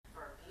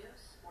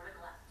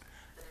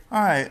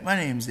Alright, my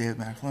name's David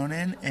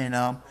McLonan,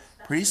 and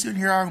pretty soon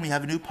here I'm going to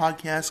have a new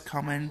podcast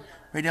coming.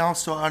 Right now it's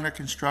still under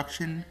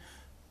construction,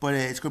 but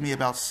it's going to be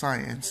about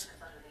science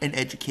and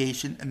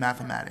education and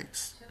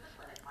mathematics.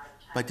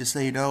 But just so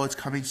you know, it's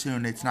coming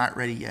soon. It's not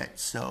ready yet,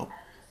 so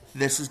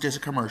this is just a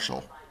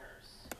commercial.